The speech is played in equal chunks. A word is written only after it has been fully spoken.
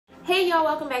Hey y'all,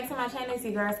 welcome back to my channel. It's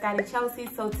your girl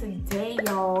SkottyChelsea. So today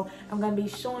y'all, I'm gonna be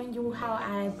showing you how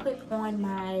I put on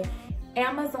my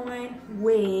Amazon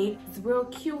wig. It's real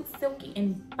cute, silky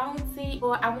and bouncy.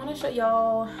 Well, I want to show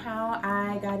y'all how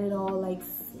I got it all like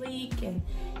sleek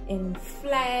and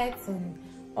flats and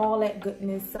all that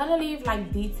goodness. So I'm gonna leave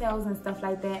like details and stuff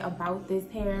like that about this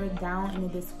hair down in the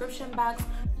description box.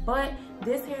 But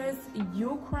this hair is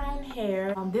UCROWN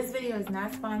hair. This video is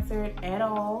not sponsored at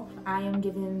all. I am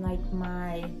giving like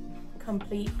my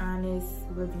complete honest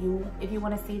review. If you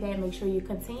want to see that, make sure you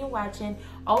continue watching.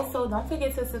 Also, don't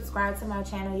forget to subscribe to my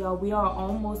channel, y'all. We are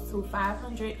almost to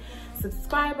 500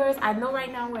 subscribers. I know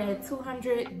right now we're at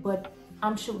 200, but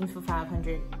I'm shooting for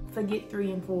 500. Forget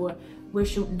 3 and 4. We're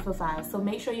shooting for 5. So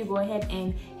make sure you go ahead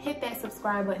and hit that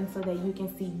subscribe button so that you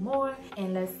can see more.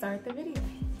 And let's start the video.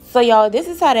 So y'all, this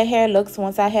is how the hair looks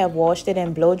once I have washed it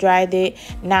and blow dried it.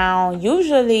 Now,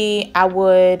 usually I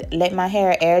would let my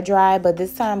hair air dry, but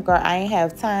this time, girl, I ain't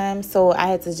have time. So I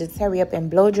had to just hurry up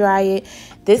and blow dry it.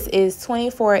 This is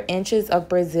 24 inches of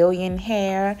Brazilian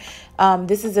hair.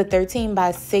 This is a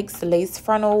 13x6 lace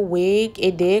frontal wig.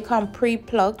 It did come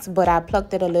pre-plucked, but I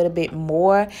plucked it a little bit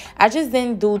more. I just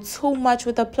didn't do too much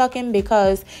with the plucking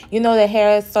because, you know, the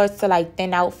hair starts to like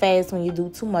thin out fast when you do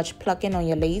too much plucking on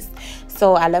your lace.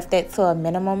 So I left that to a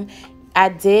minimum. I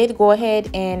did go ahead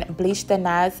and bleach the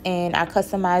knots and I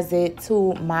customized it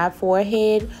to my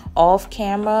forehead off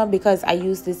camera because I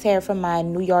used this hair for my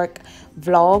New York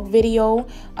vlog video,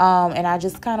 and I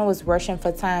just kind of was rushing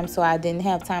for time, so I didn't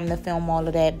have time to film all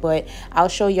of that. But I'll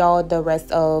show y'all the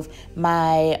rest of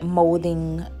my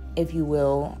molding, if you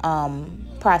will,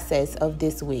 process of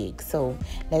this wig. So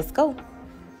let's go.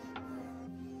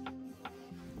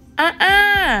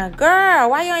 Girl,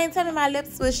 why you ain't tell me my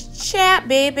lips was chapped,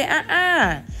 baby?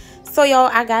 So y'all,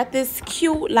 I got this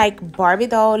cute like Barbie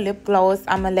doll lip gloss.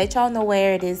 I'm gonna let y'all know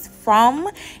where it is from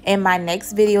in my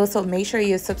next video, so make sure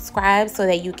you subscribe so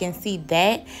that you can see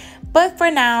that. But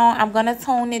for now, I'm gonna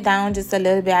tone it down just a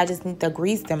little bit. I just need to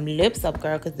grease them lips up,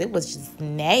 girl, because it was just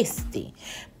nasty.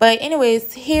 But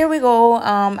anyways, here we go.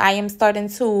 I am starting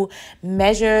to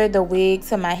measure the wig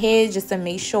to my head just to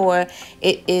make sure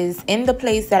it is in the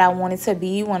place that I want it to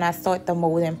be when I start the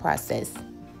molding process.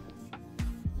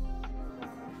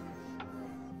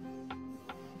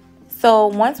 So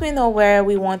once we know where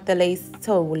we want the lace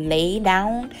to lay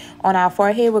down on our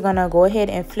forehead, we're going to go ahead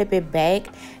and flip it back.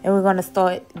 And we're going to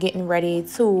start getting ready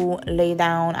to lay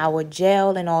down our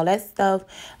gel and all that stuff.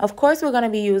 Of course, we're going to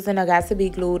be using a Got to Be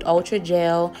Glued Ultra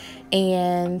Gel.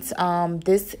 And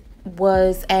this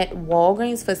was at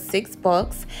Walgreens for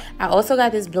 $6. I also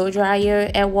got this blow dryer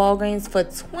at Walgreens for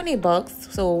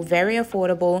 $20, so very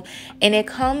affordable. And it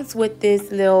comes with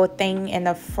this little thing in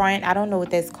the front. I don't know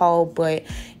what that's called, but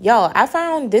y'all, I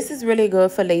found this is really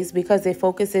good for lace because it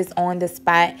focuses on the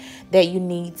spot that you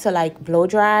need to like blow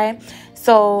dry.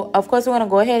 So, of course, we're going to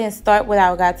go ahead and start with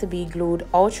our Got to Be Glued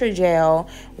Ultra Gel,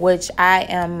 which I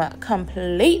am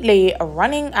completely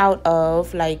running out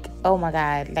of. Like, oh my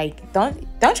God. Like, don't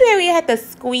you ever have to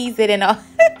squeeze it and all?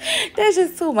 There's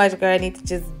just too much, girl. I need to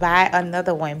just buy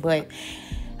another one. But,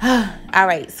 all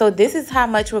right. So, this is how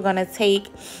much we're going to take.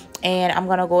 And I'm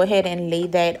going to go ahead and lay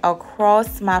that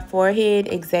across my forehead,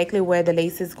 exactly where the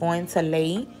lace is going to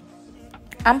lay.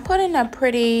 I'm putting a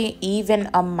pretty even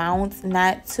amount,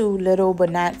 not too little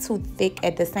but not too thick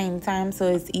at the same time, so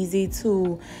it's easy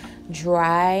to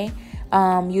dry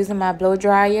using my blow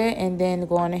dryer and then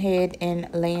going ahead and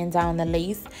laying down the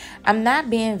lace. I'm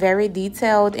not being very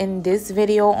detailed in this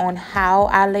video on how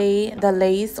I lay the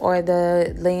lace or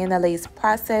the laying the lace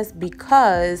process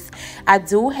because I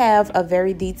do have a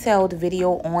very detailed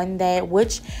video on that,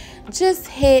 which just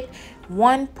hit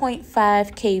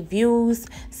 1.5k views,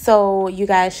 so you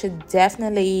guys should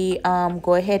definitely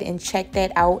go ahead and check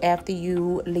that out after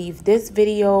you leave this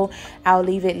video. I'll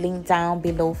leave it linked down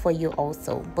below for you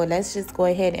also. But let's just go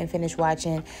ahead and finish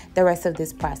watching the rest of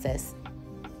this process.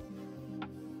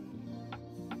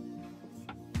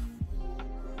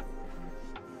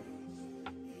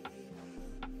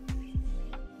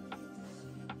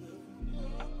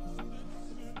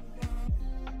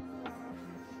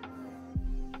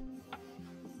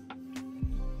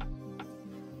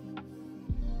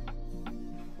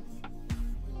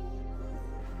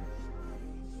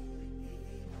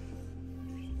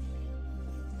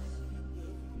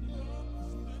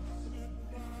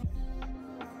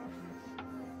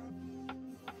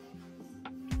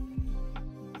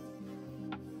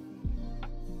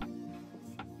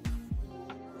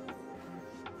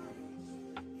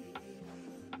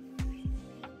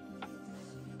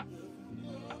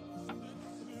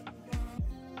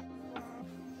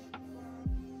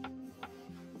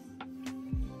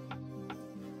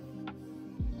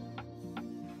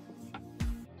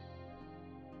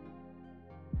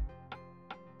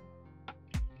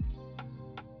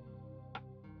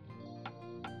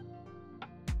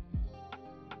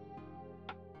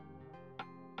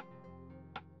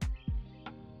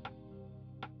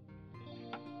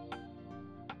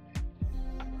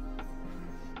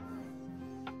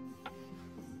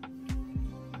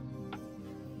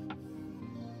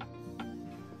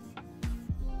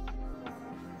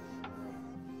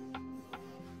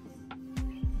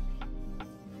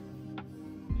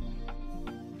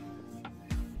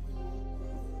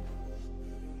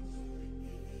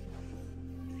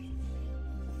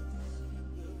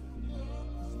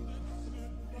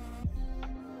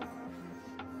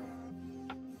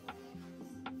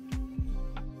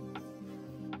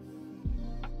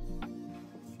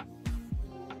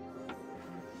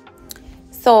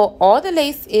 So all the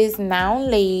lace is now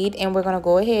laid, and we're going to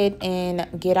go ahead and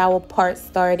get our part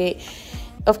started.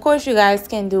 Of course, you guys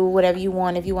can do whatever you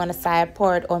want, if you want a side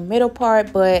part or middle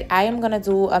part, but I am going to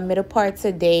do a middle part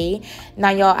today. Now,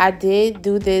 y'all, I did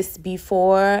do this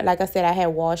before. Like I said, I had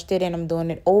washed it and I'm doing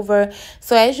it over.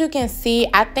 So as you can see,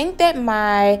 I think that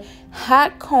my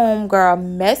hot comb, girl,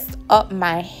 messed up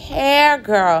my hair,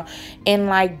 girl, and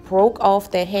like broke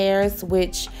off the hairs,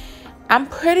 which I'm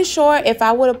pretty sure if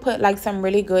I would have put like some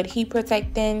really good heat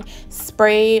protecting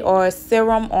spray or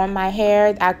serum on my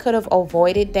hair, I could have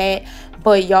avoided that.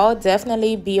 But y'all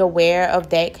definitely be aware of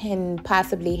that can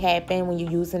possibly happen when you're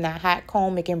using a hot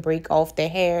comb. It can break off the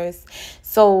hairs.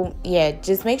 So yeah,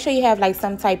 just make sure you have like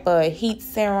some type of heat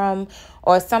serum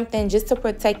or something just to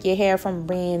protect your hair from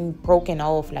being broken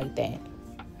off like that.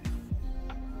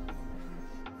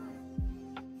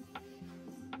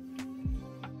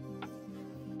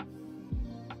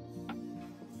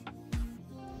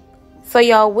 So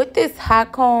y'all, with this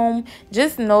hot comb,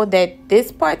 just know that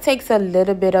this part takes a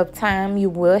little bit of time. You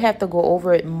will have to go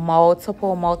over it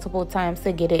multiple times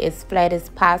to get it as flat as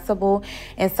possible.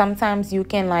 And sometimes you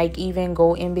can like even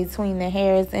go in between the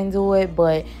hairs and do it.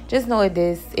 But just know it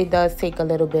does take a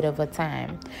little bit of a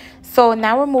time. So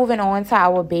now we're moving on to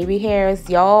our baby hairs.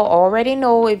 Y'all already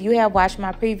know, if you have watched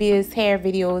my previous hair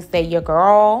videos, that your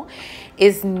girl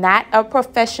is not a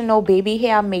professional baby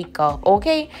hair maker,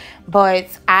 okay? But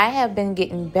I have been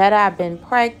getting better. I've been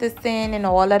practicing and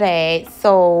all of that.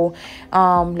 So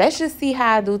let's just see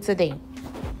how I do today.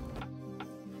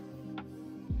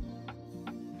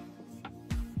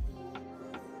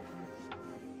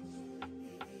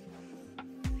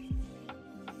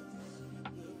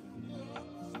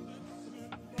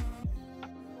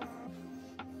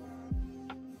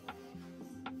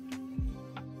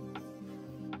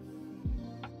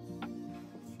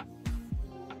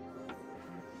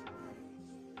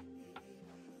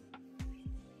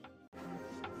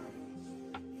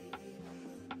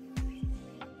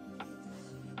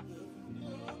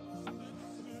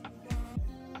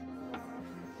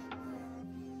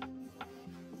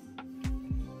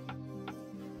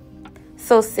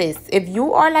 So sis, if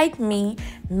you are like me,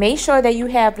 make sure that you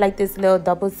have like this little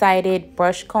double-sided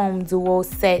brush comb duo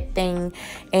set thing.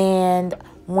 And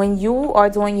when you are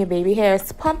doing your baby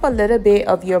hairs, pump a little bit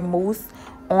of your mousse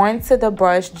onto the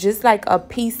brush, just like a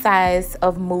pea size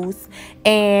of mousse.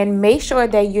 And make sure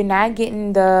that you're not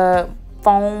getting the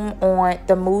foam on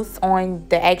the mousse on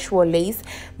the actual lace,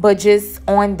 but just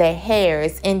on the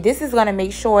hairs. And this is going to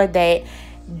make sure that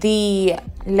the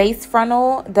lace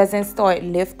frontal doesn't start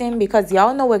lifting, because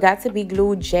y'all know it got to be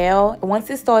glue gel. Once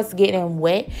it starts getting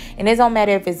wet, and it don't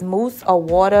matter if it's mousse or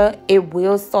water, it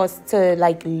will start to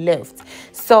like lift.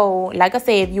 So like I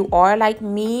say, if you are like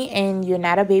me and you're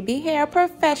not a baby hair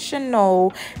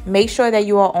professional, make sure that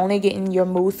you are only getting your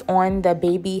mousse on the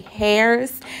baby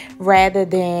hairs rather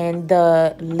than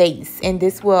the lace. And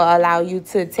this will allow you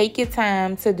to take your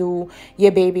time to do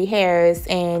your baby hairs,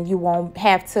 and you won't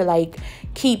have to like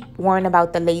keep worrying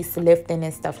about the lace lifting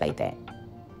and stuff like that.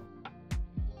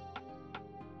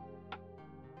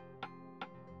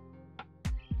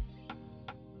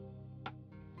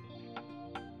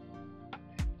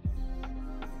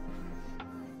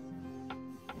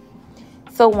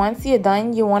 So once you're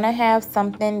done, you want to have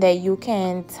something that you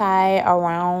can tie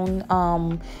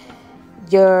around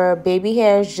your baby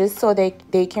hairs, just so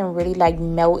they can really like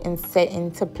melt and set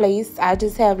into place. I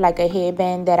just have like a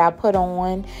hairband that I put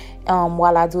on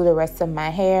while I do the rest of my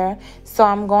hair. So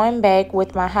I'm going back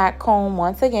with my hot comb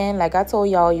once again. Like I told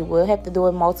y'all, you will have to do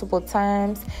it multiple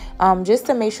times just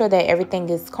to make sure that everything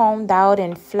is combed out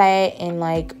and flat and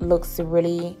like looks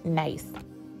really nice.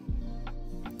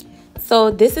 So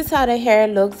this is how the hair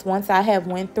looks once I have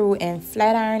went through and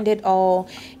flat ironed it all.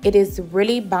 It is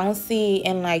really bouncy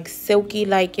and like silky,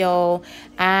 like y'all.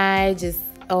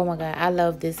 Oh my god, I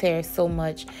love this hair so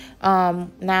much. Now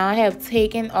I have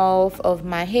taken off of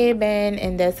my hairband,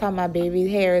 and that's how my baby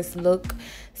hairs look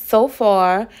so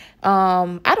far.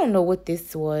 I don't know what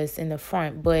this was in the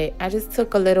front, but I just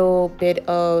took a little bit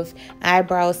of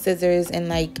eyebrow scissors and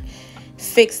like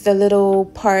fix the little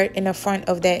part in the front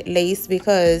of that lace,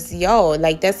 because y'all,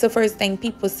 like, that's the first thing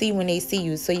people see when they see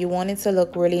you. So you want it to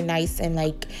look really nice and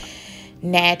like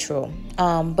natural.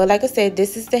 But like I said,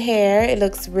 this is the hair. It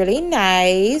looks really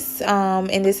nice.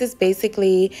 And this is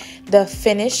basically the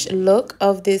finished look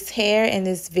of this hair in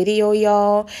this video,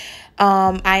 y'all.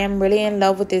 I am really in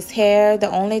love with this hair. The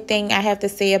only thing I have to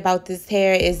say about this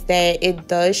hair is that it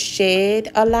does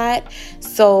shed a lot,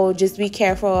 so just be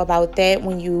careful about that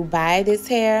when you buy this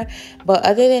hair. But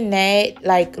other than that,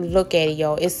 like, look at it,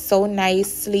 y'all. It's so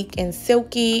nice, sleek, and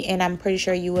silky, and I'm pretty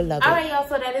sure you will love it. All right, y'all,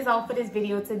 so that is all for this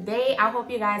video today. I hope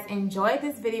you guys enjoyed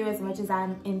this video as much as I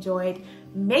enjoyed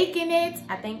making it.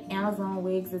 I think Amazon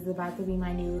wigs is about to be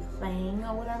my new thing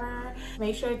or whatever.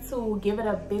 Make sure to give it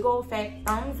a big old fat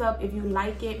thumbs up if you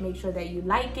like it. Make sure that you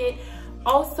like it.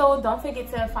 Also, don't forget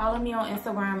to follow me on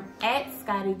Instagram at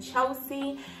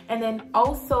SkottyChelsea, and then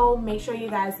also make sure you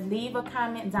guys leave a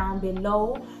comment down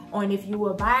below on if you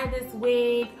will buy this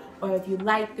wig, or if you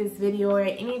like this video or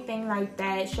anything like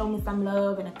that. Show me some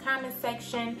love in the comment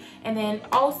section. And then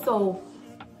also,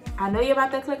 I know you're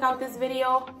about to click out this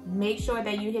video. Make sure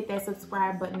that you hit that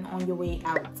subscribe button on your way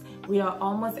out. We are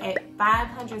almost at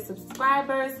 500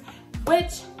 subscribers,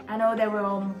 which I know that we're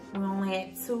only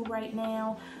at 2 right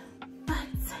now. But,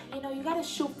 you know, you gotta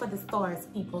shoot for the stars,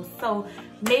 people. So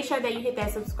make sure that you hit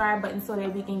that subscribe button so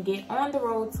that we can get on the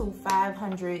road to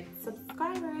 500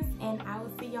 subscribers. And I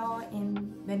will see y'all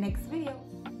in the next video.